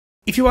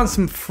If you want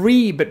some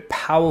free but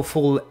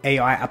powerful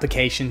AI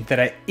applications that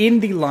are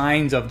in the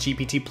lines of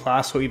GPT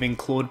Plus or even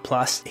Claude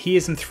Plus,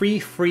 here's some 3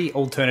 free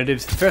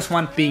alternatives. The first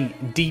one being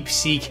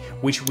DeepSeek,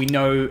 which we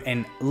know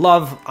and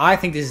love. I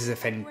think this is a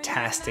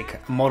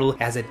fantastic model.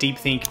 It has a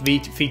DeepThink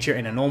feature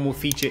and a normal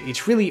feature.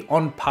 It's really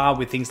on par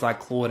with things like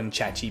Claude and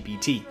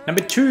Chat.GPT.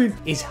 Number 2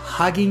 is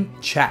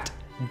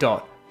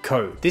HuggingChat.AI.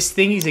 This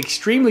thing is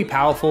extremely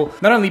powerful,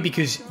 not only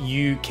because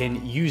you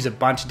can use a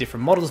bunch of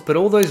different models, but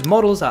all those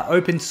models are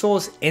open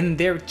source and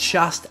they're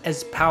just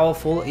as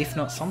powerful, if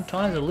not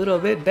sometimes a little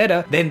bit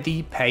better than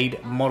the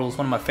paid models.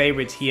 One of my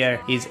favorites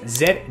here is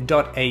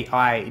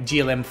Z.AI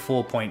GLM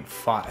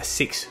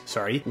 4.6,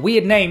 sorry.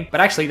 Weird name,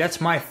 but actually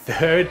that's my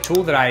third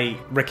tool that I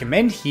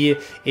recommend here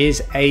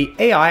is a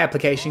AI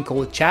application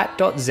called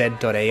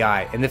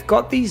Chat.Z.AI. And they've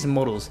got these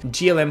models,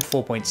 GLM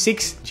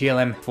 4.6,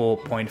 GLM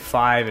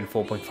 4.5, and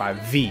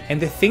 4.5V.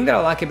 And the thing that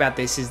I like about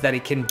this is that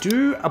it can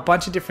do a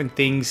bunch of different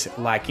things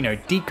like,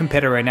 deep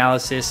competitor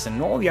analysis and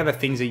all the other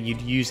things that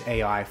you'd use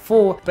AI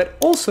for, but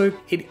also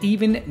it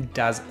even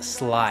does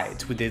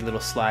slides with the little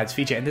slides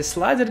feature. And the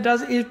slides that it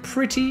does is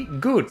pretty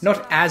good.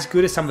 Not as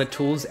good as some of the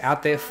tools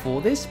out there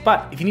for this,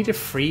 but if you need a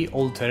free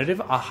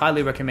alternative, I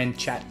highly recommend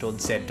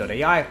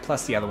Chat.Z.AI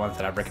plus the other ones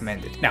that I've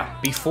recommended. Now,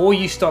 before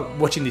you stop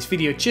watching this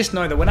video, just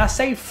know that when I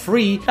say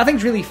free,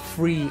 nothing's really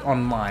free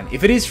online.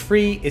 If it is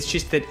free, it's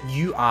just that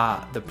you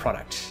are the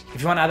product.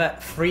 If you want other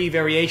free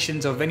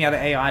variations of any other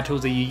AI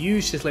tools that you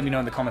use, just let me know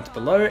in the comments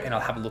below and I'll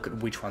have a look at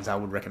which ones I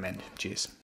would recommend. Cheers.